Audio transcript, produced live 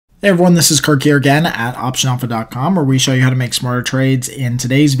Hey everyone, this is Kirk here again at optionalpha.com, where we show you how to make smarter trades. In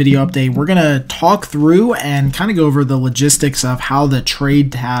today's video update, we're going to talk through and kind of go over the logistics of how the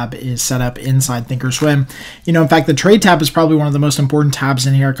trade tab is set up inside thinkorswim. In fact, the trade tab is probably one of the most important tabs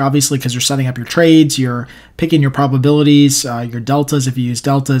in here, obviously, because you're setting up your trades, you're picking your probabilities, your deltas if you use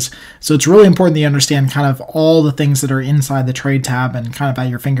deltas. So it's really important that you understand kind of all the things that are inside the trade tab and kind of at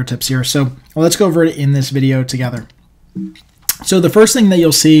your fingertips here. So let's go over it in this video together. So the first thing that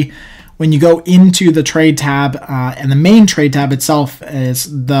you'll see when you go into the trade tab and the main trade tab itself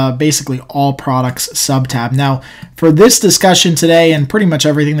is the basically all products sub tab. Now for this discussion today and pretty much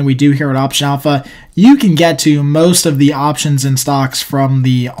everything that we do here at Option Alpha, you can get to most of the options and stocks from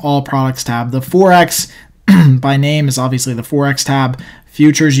the all products tab. The Forex by name is obviously the Forex tab.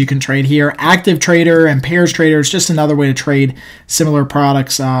 Futures you can trade here. Active trader and pairs trader is just another way to trade similar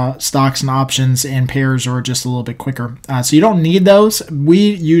products, stocks and options in pairs or just a little bit quicker. So you don't need those.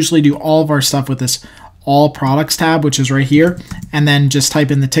 We usually do all of our stuff with this all products tab, which is right here, and then just type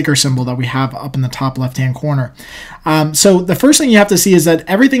in the ticker symbol that we have up in the top left hand corner. So the first thing you have to see is that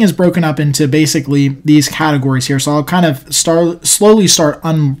everything is broken up into basically these categories here. So I'll kind of slowly start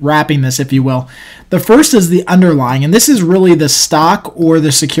unwrapping this, if you will. The first is the underlying, and this is really the stock or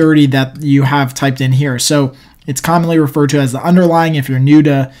the security that you have typed in here. So it's commonly referred to as the underlying. If you're new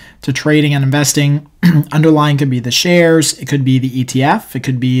to trading and investing, underlying could be the shares, it could be the ETF, it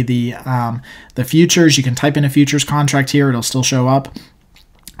could be the futures. You can type in a futures contract here, it'll still show up.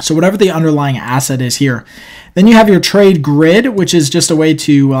 So whatever the underlying asset is here. Then you have your trade grid, which is just a way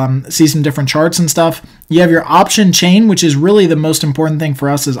to see some different charts and stuff. You have your option chain, which is really the most important thing for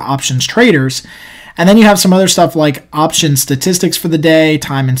us as options traders. And then you have some other stuff like option statistics for the day,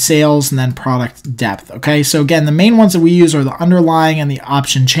 time and sales, and then product depth. Okay, so again, the main ones that we use are the underlying and the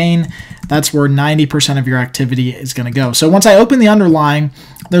option chain. That's where 90% of your activity is going to go. So once I open the underlying,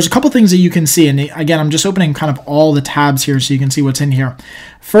 there's a couple things that you can see. And again, I'm just opening kind of all the tabs here so you can see what's in here.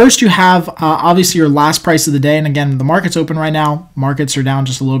 First, you have obviously your last price of the day. And again, the market's open right now. Markets are down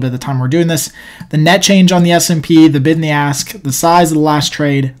just a little bit at the time we're doing this. The net change on the S&P, the bid and the ask, the size of the last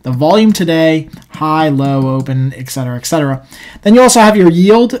trade, the volume today, high, low, open, etc., etc. Then you also have your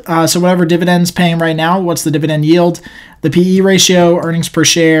yield. So whatever dividend's paying right now, what's the dividend yield? The PE ratio, earnings per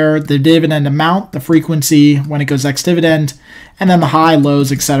share, the dividend amount, the frequency when it goes ex-dividend, and then the high,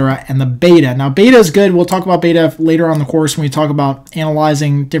 lows, etc., and the beta. Now, beta is good. We'll talk about beta later on in the course when we talk about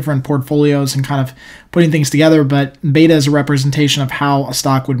analyzing different portfolios and kind of putting things together, but beta is a representation of how a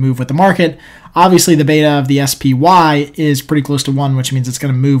stock would move with the market. Obviously, the beta of the SPY is pretty close to 1, which means it's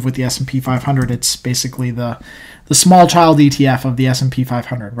going to move with the S&P 500. It's basically the small child ETF of the S&P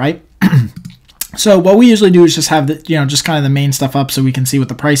 500, right? So what we usually do is just have the, just kind of the main stuff up so we can see what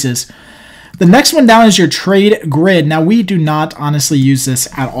the price is. The next one down is your trade grid. Now we do not honestly use this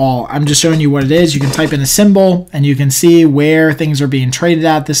at all. I'm just showing you what it is. You can type in a symbol and you can see where things are being traded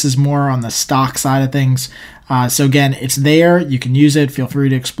at. This is more on the stock side of things. So again, it's there. You can use it. Feel free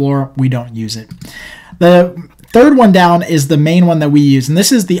to explore. We don't use it. The third one down is the main one that we use, and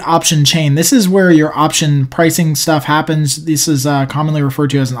this is the option chain. This is where your option pricing stuff happens. This is commonly referred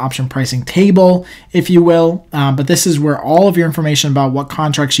to as an option pricing table, if you will, but this is where all of your information about what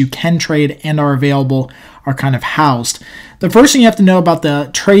contracts you can trade and are available are kind of housed. The first thing you have to know about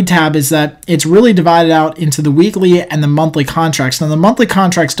the trade tab is that it's really divided out into the weekly and the monthly contracts. Now, the monthly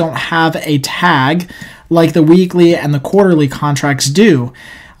contracts don't have a tag like the weekly and the quarterly contracts do.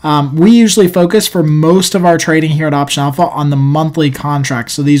 We usually focus for most of our trading here at Option Alpha on the monthly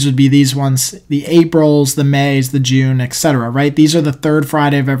contracts. So these would be these ones, the Aprils, the Mays, the June, etc., right? These are the third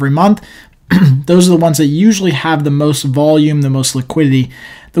Friday of every month. Those are the ones that usually have the most volume, the most liquidity.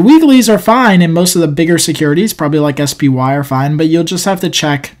 The weeklies are fine, and most of the bigger securities, probably like SPY, are fine, but you'll just have to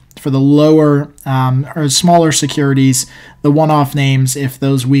check for the lower or smaller securities, the one-off names, if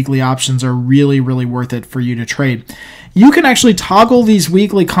those weekly options are really, really worth it for you to trade. You can actually toggle these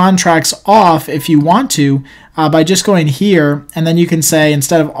weekly contracts off if you want to by just going here, and then you can say,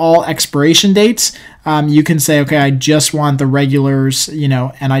 instead of all expiration dates, you can say, okay, I just want the regulars,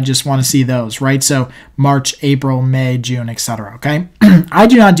 and I just want to see those, right? So March, April, May, June, etc. Okay, I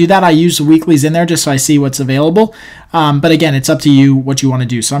do not do that. I use the weeklies in there just so I see what's available. But again, it's up to you what you want to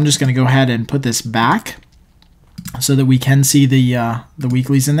do. So I'm just going to go ahead and put this back so that we can see the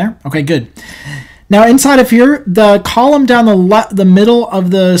weeklies in there. Okay, good. Now inside of here, the column down the middle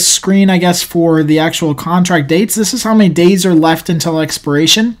of the screen, I guess, for the actual contract dates, this is how many days are left until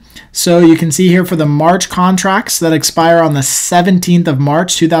expiration. So you can see here for the March contracts that expire on the 17th of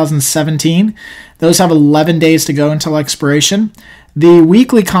March, 2017, those have 11 days to go until expiration. The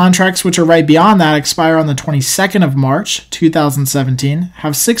weekly contracts, which are right beyond that, expire on the 22nd of March, 2017,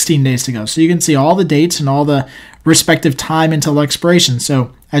 have 16 days to go. So you can see all the dates and all the respective time until expiration.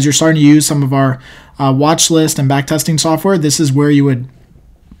 So as you're starting to use some of our watch list and backtesting software, this is where you would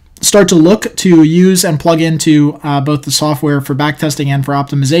start to look to use and plug into both the software for backtesting and for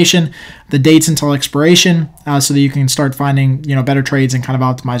optimization, the dates until expiration, so that you can start finding better trades and kind of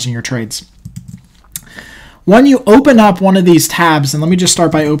optimizing your trades. When you open up one of these tabs, and let me just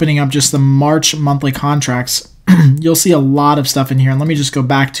start by opening up just the March monthly contracts, you'll see a lot of stuff in here. And let me just go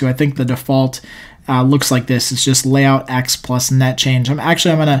back to, I think the default looks like this. It's just layout X plus net change. I'm going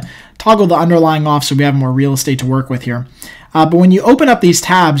to toggle the underlying off so we have more real estate to work with here. But when you open up these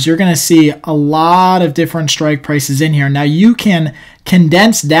tabs, you're going to see a lot of different strike prices in here. Now you can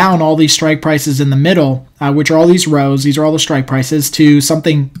condense down all these strike prices in the middle, which are all these rows. These are all the strike prices, to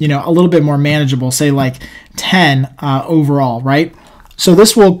something a little bit more manageable, say like 10 overall, right? So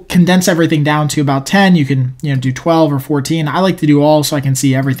this will condense everything down to about 10. You can do 12 or 14. I like to do all so I can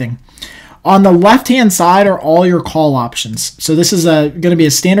see everything. On the left-hand side are all your call options. So this is going to be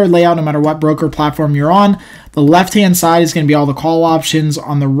a standard layout no matter what broker platform you're on. The left-hand side is going to be all the call options.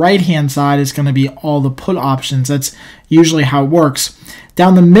 On the right-hand side is going to be all the put options. That's usually how it works.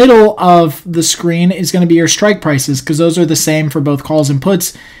 Down the middle of the screen is going to be your strike prices, because those are the same for both calls and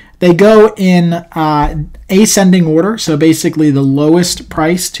puts. They go in ascending order, so basically the lowest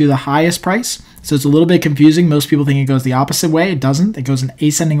price to the highest price. So it's a little bit confusing. Most people think it goes the opposite way. It doesn't. It goes in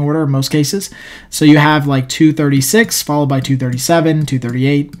ascending order in most cases. So you have like 236 followed by 237,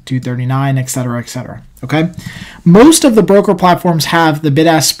 238, 239, etc., etc. Okay. Most of the broker platforms have the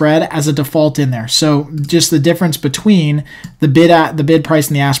Bidask Spread as a default in there. So just the difference between the bid price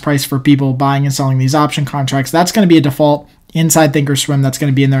and the ask price for people buying and selling these option contracts, that's going to be a default inside thinkorswim. That's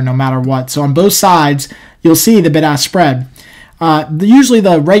going to be in there no matter what. So on both sides, you'll see the Bidask Spread. Usually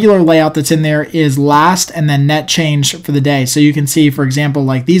the regular layout that's in there is last and then net change for the day. So you can see, for example,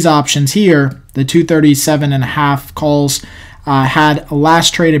 like these options here, the 237.5 calls had a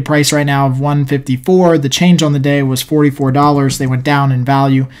last traded price right now of $154. The change on the day was $44. They went down in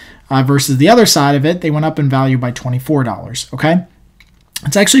value versus the other side of it. They went up in value by $24. Okay.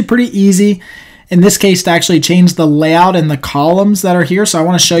 It's actually pretty easy in this case to actually change the layout and the columns that are here. So I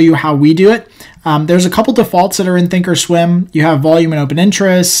want to show you how we do it. There's a couple defaults that are in thinkorswim. You have volume and open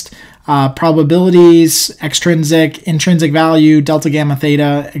interest, probabilities, extrinsic, intrinsic value, delta, gamma,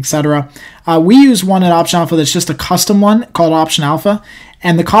 theta, etc. We use one at Option Alpha that's just a custom one called Option Alpha.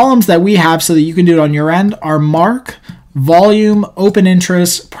 And the columns that we have so that you can do it on your end are mark, volume, open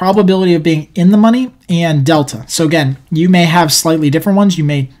interest, probability of being in the money, and delta. So again, you may have slightly different ones. You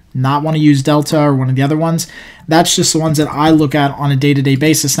may not want to use delta or one of the other ones. That's just the ones that I look at on a day-to-day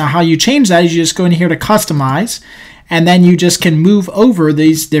basis. Now, how you change that is you just go in here to customize, and then you just can move over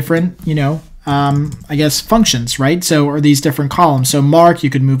these different, I guess functions, right? So, or these different columns. So mark, you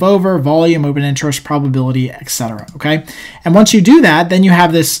could move over, volume, open interest, probability, etc. Okay. And once you do that, then you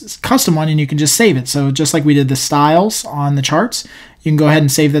have this custom one and you can just save it. So just like we did the styles on the charts, you can go ahead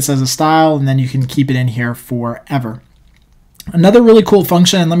and save this as a style, and then you can keep it in here forever. Another really cool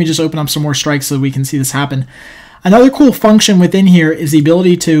function, and let me just open up some more strikes so we can see this happen. Another cool function within here is the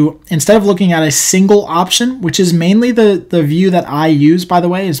ability to, instead of looking at a single option, which is mainly the view that I use, by the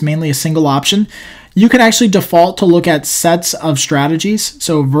way, is mainly a single option, you can actually default to look at sets of strategies.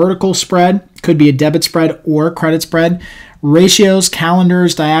 So vertical spread could be a debit spread or credit spread, ratios,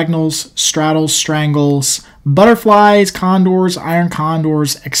 calendars, diagonals, straddles, strangles, butterflies, condors, iron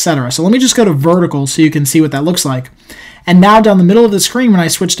condors, etc. So let me just go to vertical so you can see what that looks like. And now down the middle of the screen, when I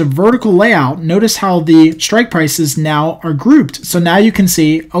switch to vertical layout, notice how the strike prices now are grouped. So now you can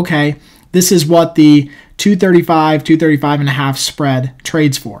see, okay, this is what the 235, 235.5 spread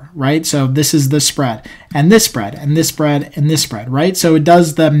trades for, right? So this is the spread, and this spread, and this spread, and this spread, right? So it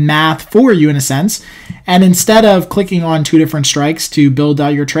does the math for you in a sense. And instead of clicking on two different strikes to build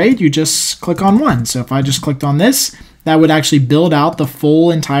out your trade, you just click on one. So if I just clicked on this, that would actually build out the full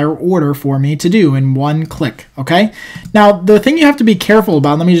entire order for me to do in one click, okay? Now, the thing you have to be careful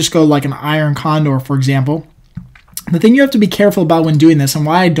about, let me just go like an iron condor, for example. The thing you have to be careful about when doing this, and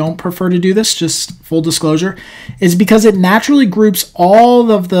why I don't prefer to do this, just full disclosure, is because it naturally groups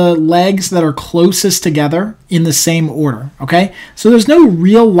all of the legs that are closest together in the same order, okay? So there's no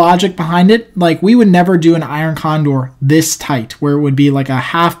real logic behind it. Like, we would never do an iron condor this tight, where it would be like a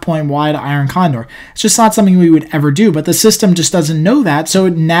half point wide iron condor. It's just not something we would ever do, but the system just doesn't know that, so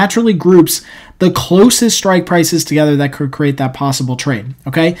it naturally groups the closest strike prices together that could create that possible trade.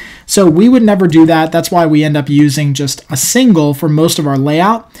 Okay, so we would never do that. That's why we end up using just a single for most of our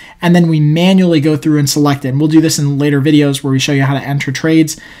layout, and then we manually go through and select it. And we'll do this in later videos where we show you how to enter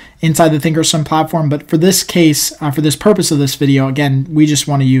trades inside the thinkorswim platform. But for this case, for this purpose of this video, again, we just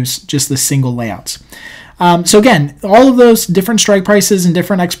want to use just the single layouts. So again, all of those different strike prices and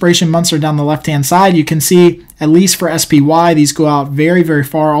different expiration months are down the left-hand side. You can see, at least for SPY, these go out very, very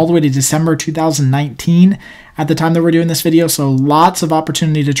far, all the way to December 2019 at the time that we're doing this video. So lots of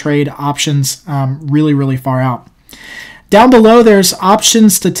opportunity to trade options really, really far out. Down below, there's option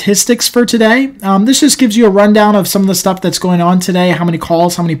statistics for today. This just gives you a rundown of some of the stuff that's going on today, how many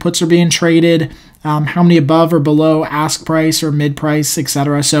calls, how many puts are being traded, how many above or below ask price or mid price,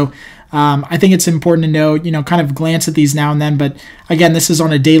 etc. So I think it's important to know, kind of glance at these now and then. But again, this is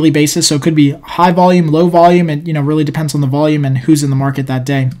on a daily basis, so it could be high volume, low volume. It really depends on the volume and who's in the market that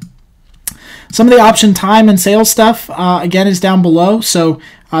day. Some of the option time and sales stuff, again, is down below. So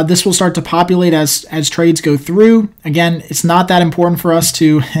this will start to populate as trades go through. Again, it's not that important for us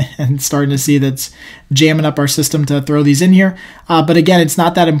to, and starting to see that's jamming up our system to throw these in here. But again, it's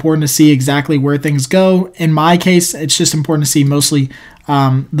not that important to see exactly where things go. In my case, it's just important to see mostly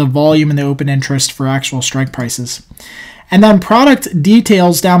the volume and the open interest for actual strike prices. And then product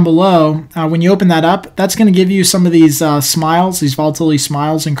details down below, when you open that up, that's going to give you some of these smiles, these volatility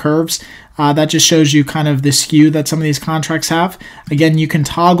smiles and curves. That just shows you kind of the skew that some of these contracts have. Again, you can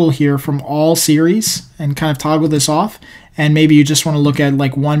toggle here from all series and kind of toggle this off. And maybe you just want to look at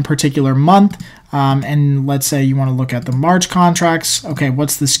like one particular month. And let's say you want to look at the March contracts. Okay,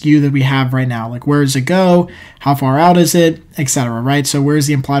 what's the skew that we have right now? Like, where does it go? How far out is it? Etc. Right? So where's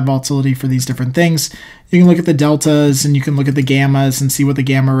the implied volatility for these different things? You can look at the deltas and you can look at the gammas and see what the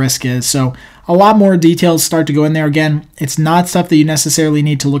gamma risk is. So a lot more details start to go in there. Again, it's not stuff that you necessarily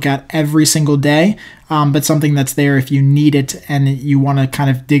need to look at every single day, but something that's there if you need it and you want to kind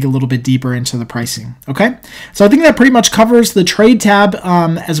of dig a little bit deeper into the pricing. Okay, so I think that pretty much covers the trade tab.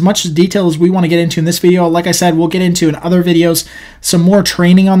 As much detail as we want to get into in this video, like I said, we'll get into in other videos some more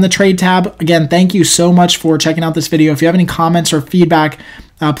training on the trade tab. Again, thank you so much for checking out this video. If you have any comments or feedback,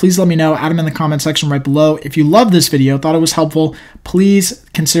 please let me know. Add them in the comment section right below. If you love this video, thought it was helpful, please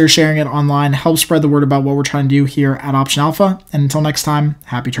consider sharing it online. Help spread the word about what we're trying to do here at Option Alpha. And until next time,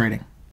 happy trading.